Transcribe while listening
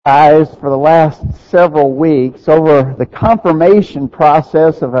Guys, for the last several weeks over the confirmation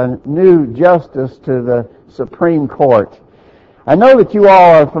process of a new justice to the Supreme Court. I know that you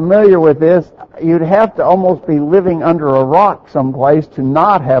all are familiar with this. You'd have to almost be living under a rock someplace to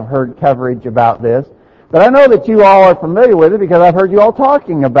not have heard coverage about this. But I know that you all are familiar with it because I've heard you all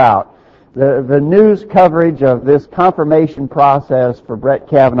talking about the news coverage of this confirmation process for Brett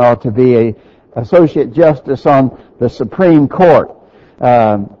Kavanaugh to be an Associate Justice on the Supreme Court.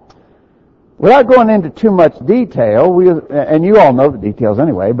 Without going into too much detail, and you all know the details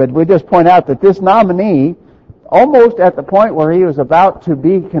anyway, but we just point out that this nominee, almost at the point where he was about to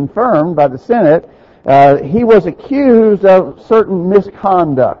be confirmed by the Senate, he was accused of certain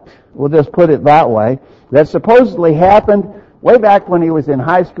misconduct, we'll just put it that way, that supposedly happened way back when he was in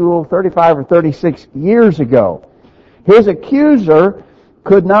high school 35 or 36 years ago. His accuser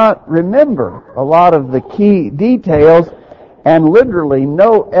could not remember a lot of the key details, and literally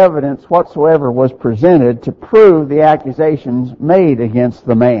no evidence whatsoever was presented to prove the accusations made against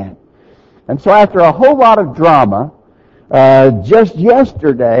the man. And so after a whole lot of drama, just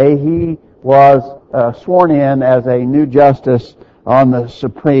yesterday he was sworn in as a new justice on the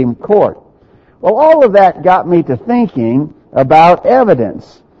Supreme Court. Well, all of that got me to thinking about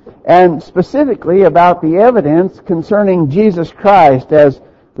evidence, and specifically about the evidence concerning Jesus Christ as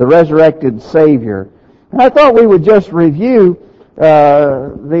the resurrected Savior. And I thought we would just review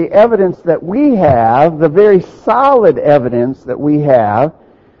the evidence that we have, the very solid evidence that we have,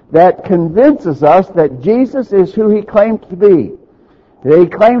 that convinces us that Jesus is who He claimed to be. That He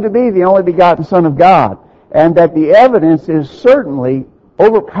claimed to be the only begotten Son of God. And that the evidence is certainly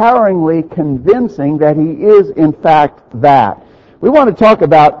overpoweringly convincing that He is in fact that. We want to talk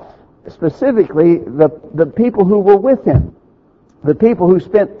about specifically the people who were with Him. The people who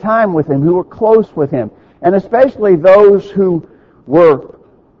spent time with Him, who were close with Him. And especially those who were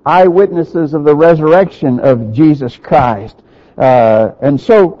eyewitnesses of the resurrection of Jesus Christ. And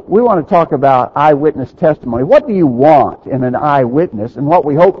so we want to talk about eyewitness testimony. What do you want in an eyewitness? And what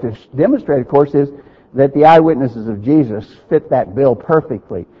we hope to demonstrate, of course, is that the eyewitnesses of Jesus fit that bill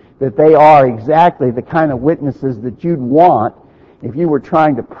perfectly. That they are exactly the kind of witnesses that you'd want if you were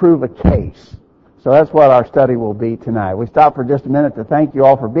trying to prove a case. So that's what our study will be tonight. We stop for just a minute to thank you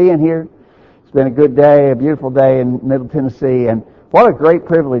all for being here. It's been a good day, a beautiful day in Middle Tennessee, and what a great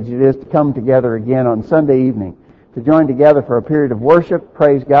privilege it is to come together again on Sunday evening, to join together for a period of worship,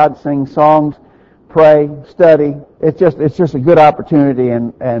 praise God, sing songs, pray, study. It's just a good opportunity,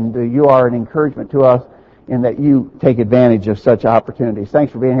 and you are an encouragement to us in that you take advantage of such opportunities.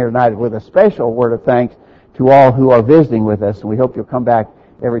 Thanks for being here tonight with a special word of thanks to all who are visiting with us, and we hope you'll come back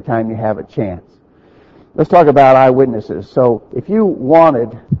every time you have a chance. Let's talk about eyewitnesses. So if you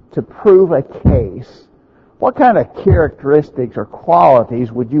wanted to prove a case, what kind of characteristics or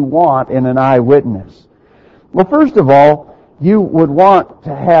qualities would you want in an eyewitness? Well, first of all, you would want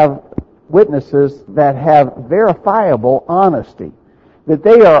to have witnesses that have verifiable honesty, that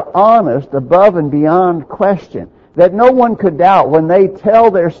they are honest above and beyond question, that no one could doubt when they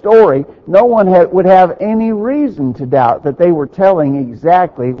tell their story. No one would have any reason to doubt that they were telling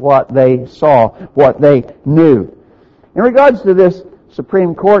exactly what they saw, what they knew. In regards to this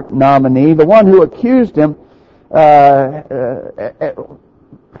Supreme Court nominee, the one who accused him,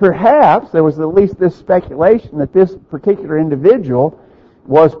 perhaps there was at least this speculation that this particular individual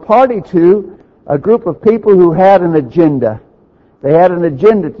was party to a group of people who had an agenda. They had an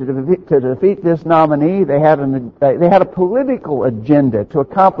agenda to defeat this nominee. They had a political agenda to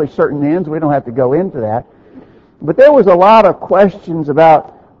accomplish certain ends. We don't have to go into that. But there was a lot of questions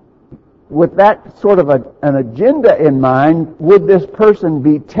about, with that sort of an agenda in mind, would this person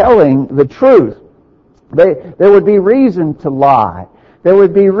be telling the truth? There would be reason to lie. There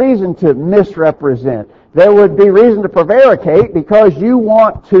would be reason to misrepresent. There would be reason to prevaricate because you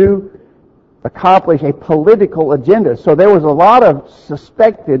want to accomplish a political agenda. So there was a lot of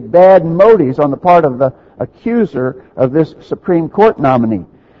suspected bad motives on the part of the accuser of this Supreme Court nominee.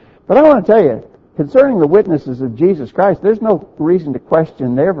 But I want to tell you, concerning the witnesses of Jesus Christ, there's no reason to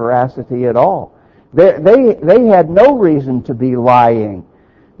question their veracity at all. They had no reason to be lying.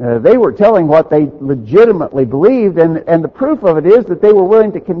 They were telling what they legitimately believed, and the proof of it is that they were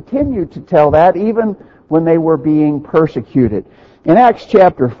willing to continue to tell that even when they were being persecuted. In Acts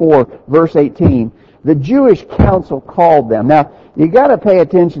chapter 4, verse 18, the Jewish council called them. Now, you got to pay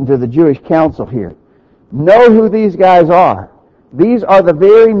attention to the Jewish council here. Know who these guys are. These are the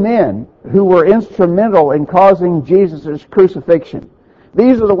very men who were instrumental in causing Jesus' crucifixion.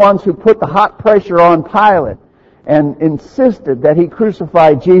 These are the ones who put the hot pressure on Pilate and insisted that he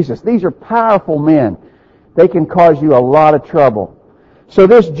crucify Jesus. These are powerful men. They can cause you a lot of trouble. So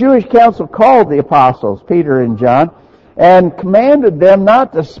this Jewish council called the apostles, Peter and John, and commanded them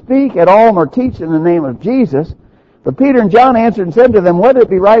not to speak at all nor teach in the name of Jesus. But Peter and John answered and said to them, Whether it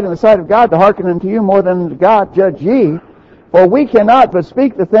be right in the sight of God to hearken unto you more than unto God, judge ye. For we cannot but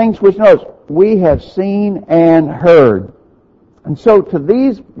speak the things which we have seen and heard. And so to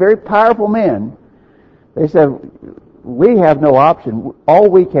these very powerful men, they said, we have no option. All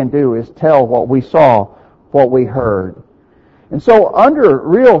we can do is tell what we saw, what we heard. And so under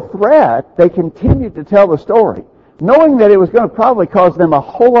real threat, they continued to tell the story. Knowing that it was going to probably cause them a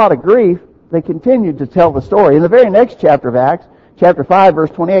whole lot of grief, they continued to tell the story. In the very next chapter of Acts, chapter 5,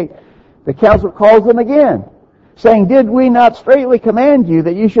 verse 28, the council calls them again, saying, Did we not straitly command you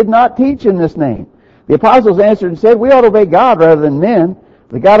that you should not teach in this name? The apostles answered and said, We ought to obey God rather than men.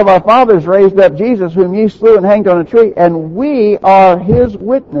 The God of our fathers raised up Jesus, whom ye slew and hanged on a tree, and we are His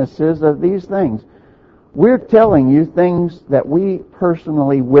witnesses of these things. We're telling you things that we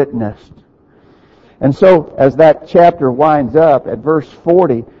personally witnessed. And so, as that chapter winds up at verse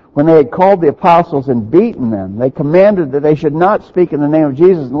 40, when they had called the apostles and beaten them, they commanded that they should not speak in the name of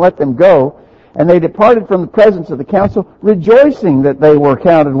Jesus and let them go. And they departed from the presence of the council, rejoicing that they were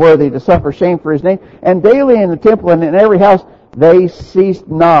counted worthy to suffer shame for His name. And daily in the temple and in every house, they ceased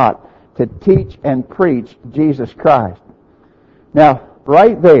not to teach and preach Jesus Christ. Now,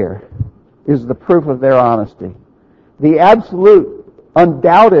 right there is the proof of their honesty. The absolute,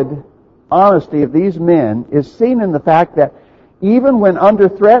 undoubted honesty of these men is seen in the fact that even when under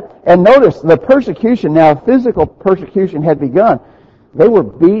threat, and notice the persecution, now physical persecution had begun. They were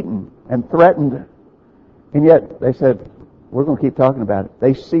beaten and threatened, and yet they said, we're going to keep talking about it.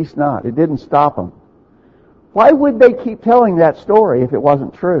 They ceased not. It didn't stop them. Why would they keep telling that story if it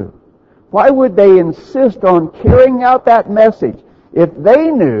wasn't true? Why would they insist on carrying out that message if they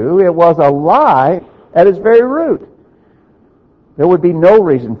knew it was a lie at its very root? There would be no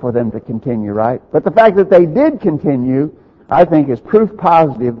reason for them to continue, right? But the fact that they did continue, I think, is proof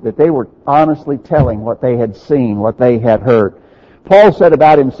positive that they were honestly telling what they had seen, what they had heard. Paul said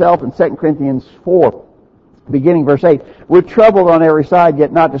about himself in 2 Corinthians 4, beginning verse 8, We're troubled on every side,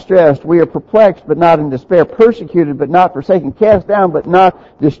 yet not distressed. We are perplexed, but not in despair. Persecuted, but not forsaken. Cast down, but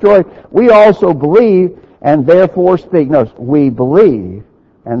not destroyed. We also believe, and therefore speak. Notice, we believe,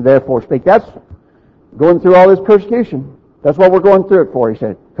 and therefore speak. That's going through all this persecution. That's what we're going through it for, he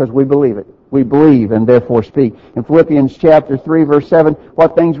said, because we believe it. We believe, and therefore speak. In Philippians chapter 3, verse 7,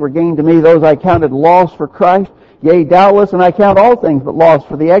 What things were gained to me, those I counted loss for Christ. Yea, doubtless, and I count all things but loss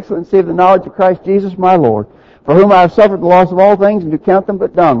for the excellency of the knowledge of Christ Jesus my Lord, for whom I have suffered the loss of all things, and do count them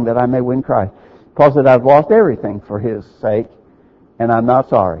but dung, that I may win Christ. Paul said, I've lost everything for His sake, and I'm not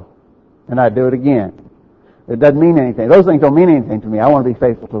sorry. And I do it again. It doesn't mean anything. Those things don't mean anything to me. I want to be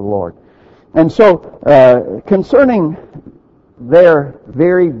faithful to the Lord. And so, concerning their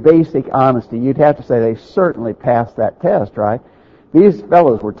very basic honesty, you'd have to say they certainly passed that test, right? These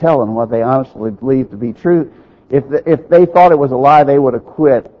fellows were telling what they honestly believed to be true. If they thought it was a lie, they would have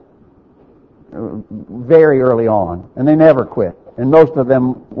quit very early on. And they never quit. And most of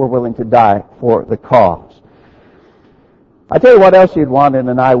them were willing to die for the cause. I tell you what else you'd want in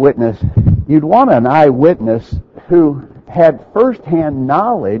an eyewitness. You'd want an eyewitness who had first-hand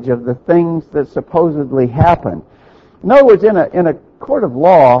knowledge of the things that supposedly happened. In other words, in a court of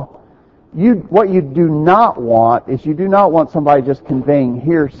law, what you do not want is you do not want somebody just conveying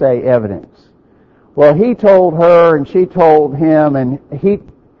hearsay evidence. Well, he told her and she told him, and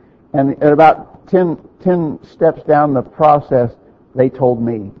at about 10 steps down the process, they told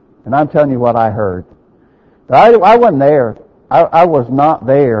me. And I'm telling you what I heard. But I wasn't there. I was not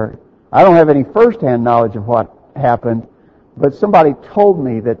there. I don't have any first-hand knowledge of what happened, but somebody told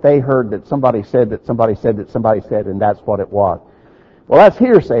me that they heard that somebody said that somebody said that somebody said, and that's what it was. Well, that's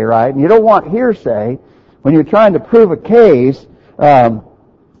hearsay, right? And you don't want hearsay when you're trying to prove a case.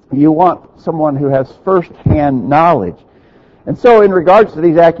 You want someone who has first-hand knowledge. And so in regards to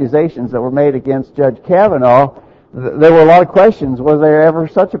these accusations that were made against Judge Kavanaugh, there were a lot of questions. Was there ever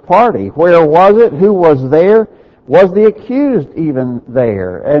such a party? Where was it? Who was there? Was the accused even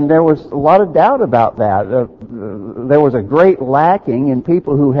there? And there was a lot of doubt about that. There was a great lacking in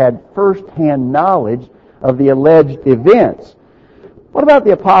people who had first-hand knowledge of the alleged events. What about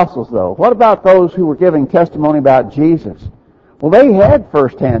the apostles, though? What about those who were giving testimony about Jesus? Well, they had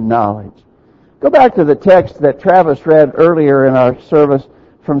first-hand knowledge. Go back to the text that Travis read earlier in our service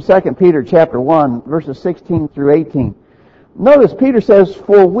from 2 Peter chapter 1, verses 16 through 18. Notice Peter says,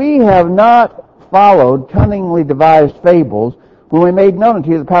 For we have not followed cunningly devised fables when we made known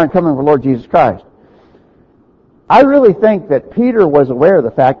unto you the power and coming of the Lord Jesus Christ. I really think that Peter was aware of the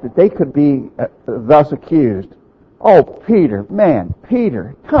fact that they could be thus accused Oh, Peter, man,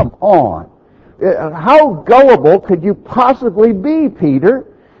 Peter, come on. How gullible could you possibly be, Peter?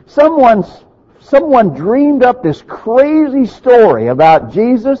 Someone dreamed up this crazy story about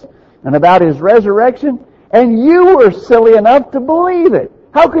Jesus and about His resurrection, and you were silly enough to believe it.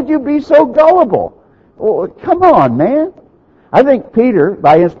 How could you be so gullible? Well, come on, man. I think Peter,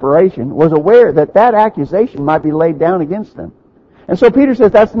 by inspiration, was aware that that accusation might be laid down against them. And so Peter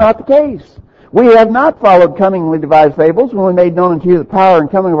says that's not the case. We have not followed cunningly devised fables when we made known unto you the power and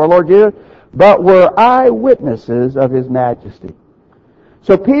coming of our Lord Jesus, but were eyewitnesses of His majesty.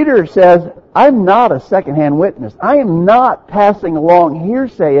 So Peter says, I'm not a second-hand witness. I am not passing along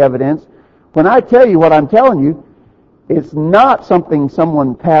hearsay evidence. When I tell you what I'm telling you, it's not something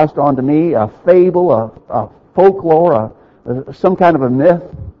someone passed on to me, a fable, a folklore, some kind of a myth.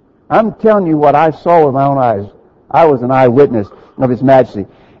 I'm telling you what I saw with my own eyes. I was an eyewitness of His majesty.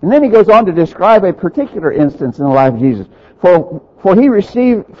 And then he goes on to describe a particular instance in the life of Jesus. For He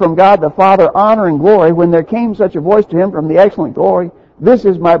received from God the Father honor and glory when there came such a voice to Him from the excellent glory, this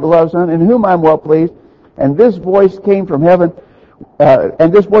is my beloved Son, in whom I am well pleased. And this voice came from heaven,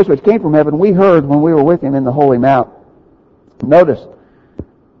 and this voice which came from heaven we heard when we were with Him in the holy mount. Notice,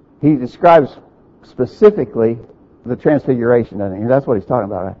 he describes specifically the transfiguration, doesn't he? That's what he's talking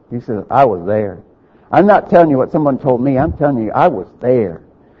about, right? He says, I was there. I'm not telling you what someone told me. I'm telling you, I was there.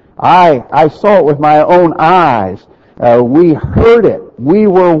 I saw it with my own eyes. We heard it. We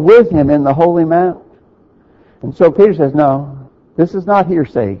were with Him in the holy mount. And so Peter says, no, this is not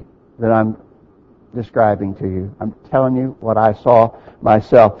hearsay that I'm describing to you. I'm telling you what I saw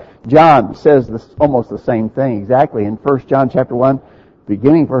myself. John says almost the same thing exactly in 1 John chapter 1,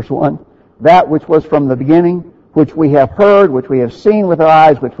 beginning verse 1. That which was from the beginning, which we have heard, which we have seen with our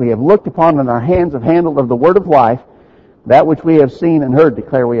eyes, which we have looked upon, and our hands have handled of the word of life, that which we have seen and heard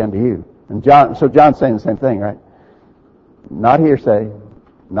declare we unto you. And John's saying the same thing, right? Not hearsay,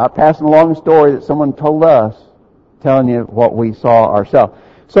 not passing along a story that someone told us, telling you what we saw ourselves.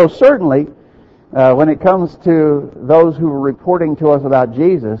 So certainly, when it comes to those who were reporting to us about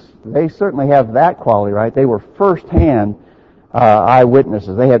Jesus, they certainly have that quality, right? They were first-hand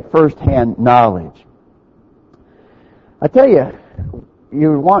eyewitnesses. They had first-hand knowledge. I tell you,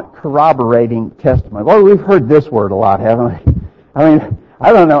 you want corroborating testimony. Well, we've heard this word a lot, haven't we? I mean,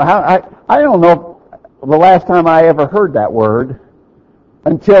 I don't know I don't know the last time I ever heard that word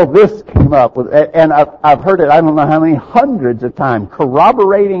until this came up with, and I've heard it I don't know how many hundreds of times.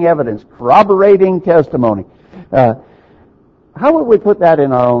 Corroborating evidence, corroborating testimony. How would we put that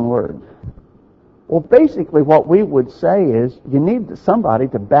in our own words? Well, basically what we would say is you need somebody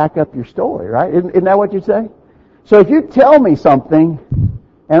to back up your story, right? Isn't that what you'd say? So if you tell me something,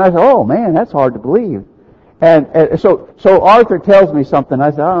 and I say, oh man, that's hard to believe. And so Arthur tells me something,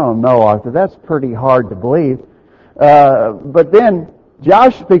 I say, I don't know, Arthur, that's pretty hard to believe. But then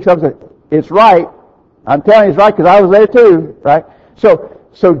Josh speaks up and says, it's right. I'm telling you it's right because I was there too, right?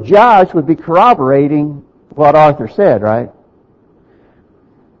 So Josh would be corroborating what Arthur said, right?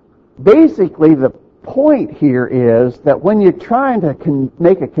 Basically, the point here is that when you're trying to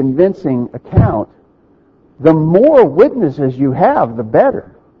make a convincing account, the more witnesses you have, the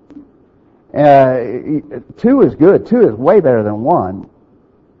better. Two is good. Two is way better than one.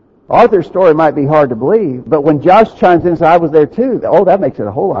 Arthur's story might be hard to believe, but when Josh chimes in and says, I was there too, that makes it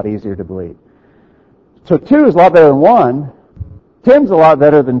a whole lot easier to believe. So two is a lot better than one. Tim's a lot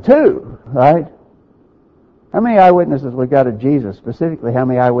better than two, right? How many eyewitnesses we got of Jesus? Specifically, how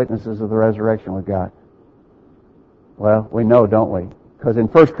many eyewitnesses of the resurrection we've got? Well, we know, don't we? Because in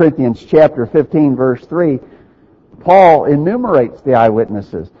 1 Corinthians chapter 15, verse 3, Paul enumerates the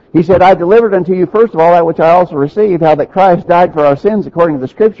eyewitnesses. He said, I delivered unto you first of all that which I also received, how that Christ died for our sins according to the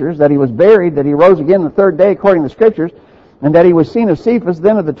Scriptures, that He was buried, that He rose again the third day according to the Scriptures, and that He was seen of Cephas,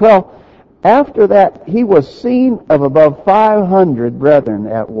 then of the 12. After that, He was seen of above 500 brethren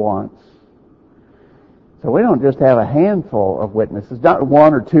at once. So we don't just have a handful of witnesses, not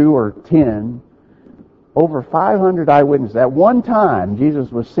one or two or 10. Over 500 eyewitnesses. At one time,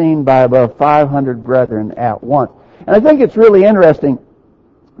 Jesus was seen by above 500 brethren at once. And I think it's really interesting.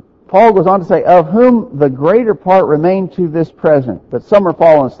 Paul goes on to say, of whom the greater part remain to this present, but some are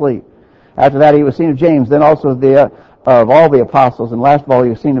fallen asleep. After that, He was seen of James, then also of all the apostles, and last of all,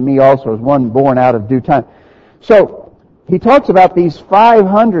 He was seen of me also as one born out of due time. So, he talks about these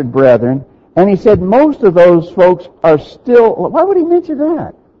 500 brethren, and he said most of those folks are still... Why would he mention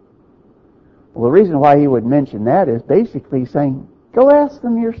that? Well, the reason why he would mention that is basically saying, go ask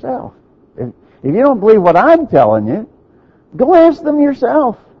them yourself. If you don't believe what I'm telling you, go ask them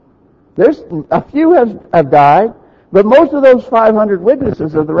yourself. There's a few have died. But most of those 500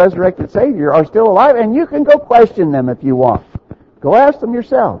 witnesses of the resurrected Savior are still alive, and you can go question them if you want. Go ask them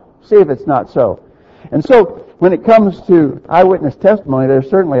yourself. See if it's not so. And so, when it comes to eyewitness testimony, there's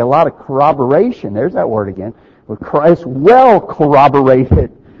certainly a lot of corroboration. There's that word again. It's well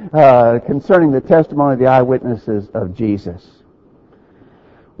corroborated concerning the testimony of the eyewitnesses of Jesus.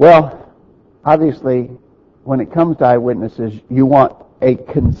 Well, obviously, when it comes to eyewitnesses, you want a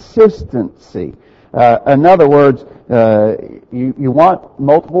consistency. In other words, you want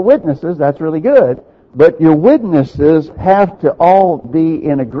multiple witnesses. That's really good. But your witnesses have to all be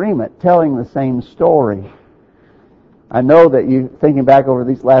in agreement, telling the same story. I know that you, thinking back over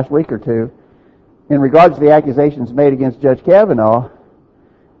these last week or two, in regards to the accusations made against Judge Kavanaugh,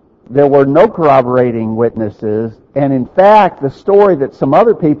 there were no corroborating witnesses, and in fact, the story that some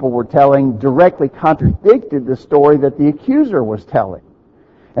other people were telling directly contradicted the story that the accuser was telling.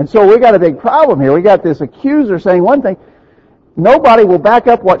 And so we got a big problem here. We got this accuser saying one thing. Nobody will back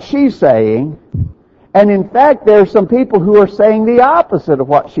up what she's saying. And in fact, there are some people who are saying the opposite of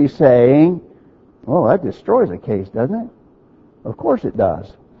what she's saying. Well, that destroys a case, doesn't it? Of course it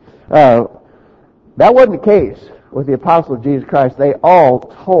does. That wasn't the case with the apostles of Jesus Christ. They all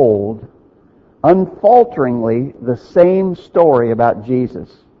told unfalteringly the same story about Jesus.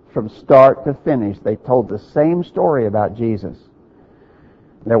 From start to finish, they told the same story about Jesus.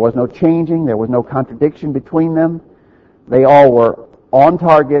 There was no changing. There was no contradiction between them. They all were on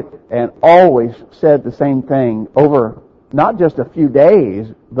target and always said the same thing over not just a few days,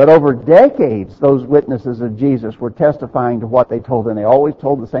 but over decades. Those witnesses of Jesus were testifying to what they told, and they always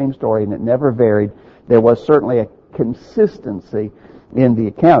told the same story, and it never varied. There was certainly a consistency in the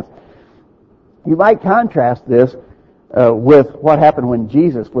accounts. You might contrast this with what happened when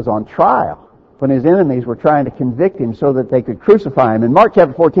Jesus was on trial, when his enemies were trying to convict him so that they could crucify him. In Mark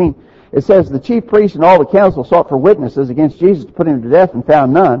chapter 14, it says, the chief priests and all the council sought for witnesses against Jesus to put him to death and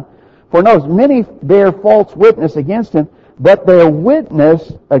found none. For notice, many bear false witness against him, but their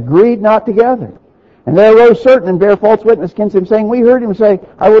witness agreed not together. And there arose certain and bare false witness against him, saying, we heard him say,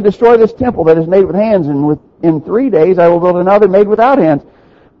 I will destroy this temple that is made with hands, and in 3 days I will build another made without hands.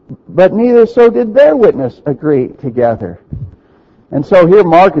 But neither so did their witness agree together. And so here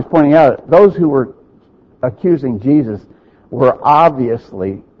Mark is pointing out, those who were accusing Jesus were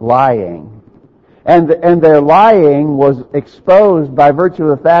obviously lying. And their lying was exposed by virtue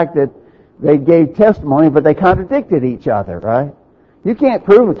of the fact that they gave testimony, but they contradicted each other, right? You can't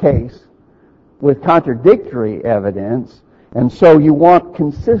prove a case with contradictory evidence, and so you want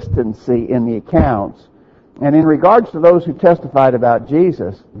consistency in the accounts. And in regards to those who testified about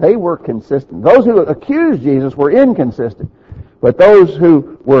Jesus, they were consistent. Those who accused Jesus were inconsistent. But those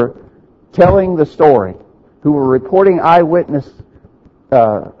who were telling the story, who were reporting eyewitness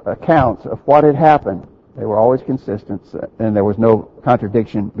accounts of what had happened, they were always consistent, and there was no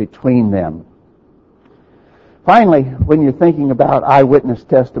contradiction between them. Finally, when you're thinking about eyewitness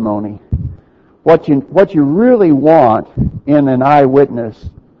testimony, what you really want in an eyewitness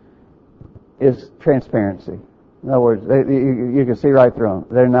is transparency. In other words, you can see right through them.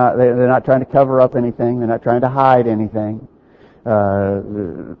 They're not trying to cover up anything. They're not trying to hide anything.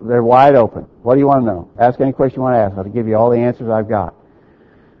 They're wide open. What do you want to know? Ask any question you want to ask. I'll give you all the answers I've got.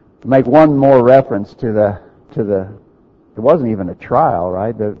 Make one more reference to the it wasn't even a trial,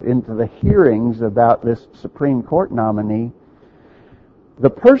 right? Into the hearings about this Supreme Court nominee. The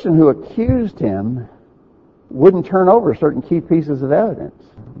person who accused him wouldn't turn over certain key pieces of evidence.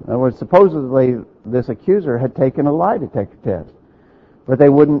 In other words, supposedly this accuser had taken a lie detector test. But they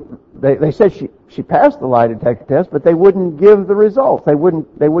wouldn't, they said she passed the lie detector test, but they wouldn't give the results. They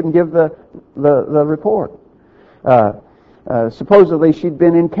wouldn't give the report. Supposedly she'd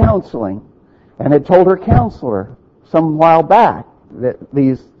been in counseling and had told her counselor some while back that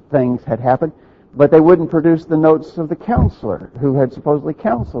these things had happened, but they wouldn't produce the notes of the counselor who had supposedly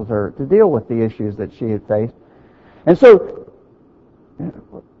counseled her to deal with the issues that she had faced. And so,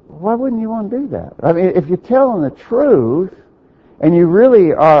 why wouldn't you want to do that? I mean, if you're telling the truth and you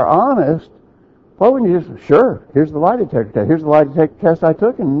really are honest, why wouldn't you just, sure, here's the lie detector test. Here's the lie detector test I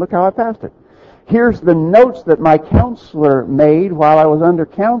took, and look how I passed it. Here's the notes that my counselor made while I was under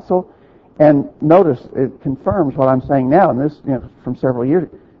counsel. And notice, it confirms what I'm saying now, and this from several years.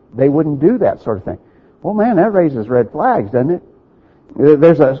 They wouldn't do that sort of thing. Well, man, that raises red flags, doesn't it?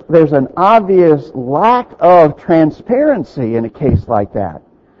 There's an obvious lack of transparency in a case like that.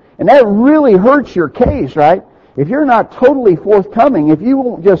 And that really hurts your case, right? If you're not totally forthcoming, if you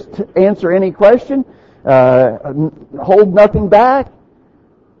won't just answer any question, hold nothing back,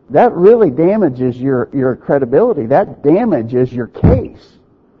 that really damages your credibility. That damages your case.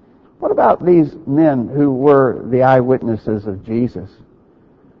 What about these men who were the eyewitnesses of Jesus?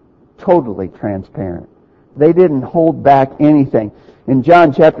 Totally transparent. They didn't hold back anything. In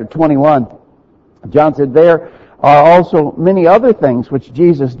John chapter 21, John said, there are also many other things which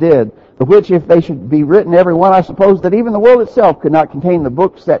Jesus did, the which if they should be written every one, I suppose that even the world itself could not contain the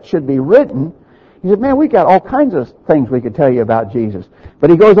books that should be written. He said, man, we got all kinds of things we could tell you about Jesus. But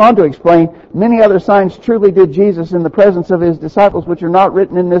he goes on to explain, many other signs truly did Jesus in the presence of his disciples, which are not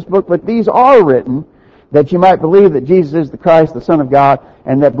written in this book, but these are written, that you might believe that Jesus is the Christ, the Son of God,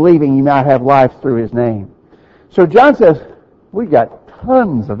 and that believing you might have life through his name. So John says, we got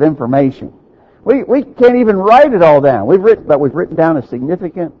tons of information. We can't even write it all down. We've written down a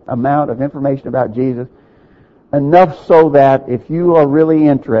significant amount of information about Jesus, enough so that if you are really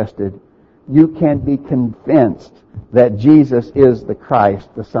interested, you can be convinced that Jesus is the Christ,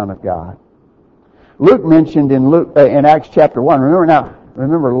 the Son of God. Luke mentioned in Acts chapter 1.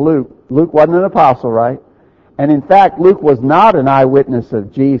 Remember Luke. Luke wasn't an apostle, right? And in fact, Luke was not an eyewitness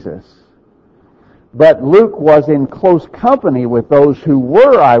of Jesus. But Luke was in close company with those who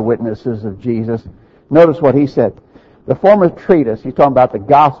were eyewitnesses of Jesus. Notice what he said. The former treatise, he's talking about the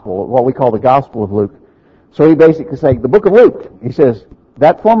gospel, what we call the gospel of Luke. So he basically says, the book of Luke, he says,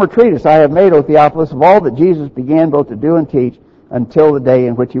 that former treatise I have made, O Theophilus, of all that Jesus began both to do and teach until the day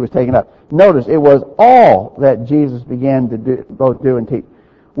in which he was taken up. Notice, it was all that Jesus began to both do and teach.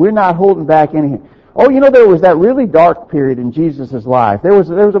 We're not holding back anything. Oh, there was that really dark period in Jesus' life. There was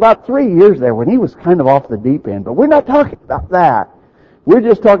about 3 years there when he was kind of off the deep end. But we're not talking about that. We're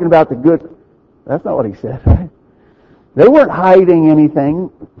just talking about the good. That's not what he said, right? They weren't hiding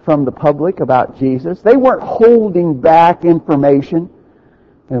anything from the public about Jesus. They weren't holding back information.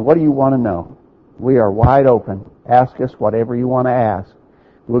 And what do you want to know? We are wide open. Ask us whatever you want to ask.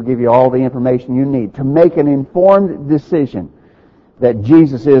 We'll give you all the information you need to make an informed decision that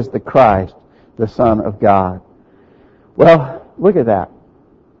Jesus is the Christ, the Son of God. Well, look at that.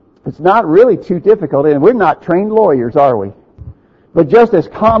 It's not really too difficult, and we're not trained lawyers, are we? But just as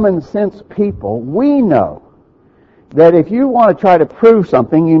common sense people, we know that if you want to try to prove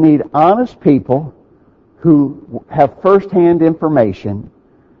something, you need honest people who have first-hand information,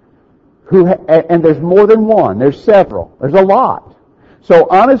 and there's more than one. There's several. There's a lot. So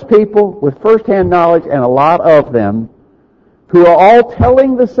honest people with first-hand knowledge, and a lot of them, who are all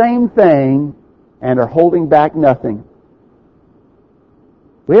telling the same thing and are holding back nothing.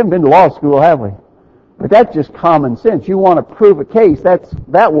 We haven't been to law school, have we? But that's just common sense. You want to prove a case,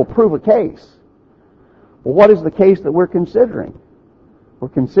 that will prove a case. Well, what is the case that we're considering? We're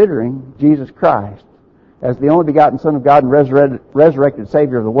considering Jesus Christ as the only begotten Son of God and resurrected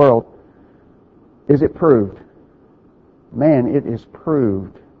Savior of the world. Is it proved? Man, it is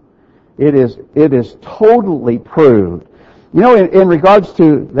proved. It is totally proved. In regards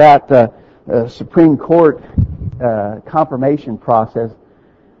to that Supreme Court confirmation process,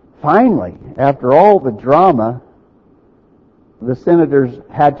 finally, after all the drama, the senators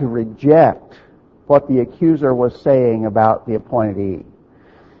had to reject what the accuser was saying about the appointee.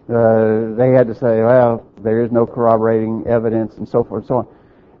 They had to say, well, there is no corroborating evidence, and so forth and so on.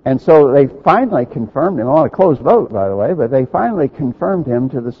 And so they finally confirmed him, on a closed vote, by the way, but they finally confirmed him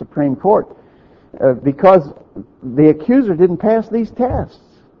to the Supreme Court because the accuser didn't pass these tests.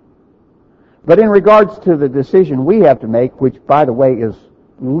 But in regards to the decision we have to make, which, by the way, is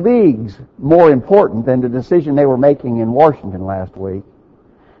leagues more important than the decision they were making in Washington last week,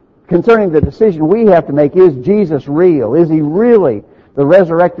 concerning the decision we have to make, is Jesus real? Is he really the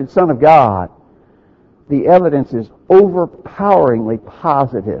resurrected Son of God? The evidence is overpoweringly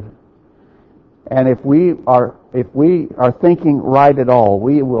positive. And if we are thinking right at all,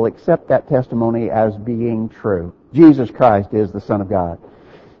 we will accept that testimony as being true. Jesus Christ is the Son of God.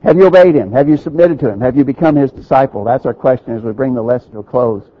 Have you obeyed him? Have you submitted to him? Have you become his disciple? That's our question as we bring the lesson to a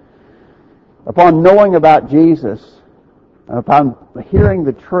close. Upon knowing about Jesus, upon hearing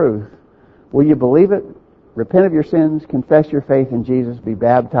the truth, will you believe it? Repent of your sins, confess your faith in Jesus, be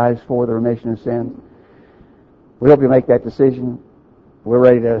baptized for the remission of sins. We hope you make that decision. We're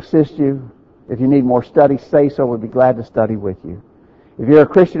ready to assist you. If you need more study, say so. We'd be glad to study with you. If you're a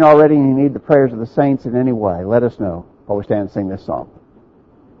Christian already and you need the prayers of the saints in any way, let us know while we stand and sing this song.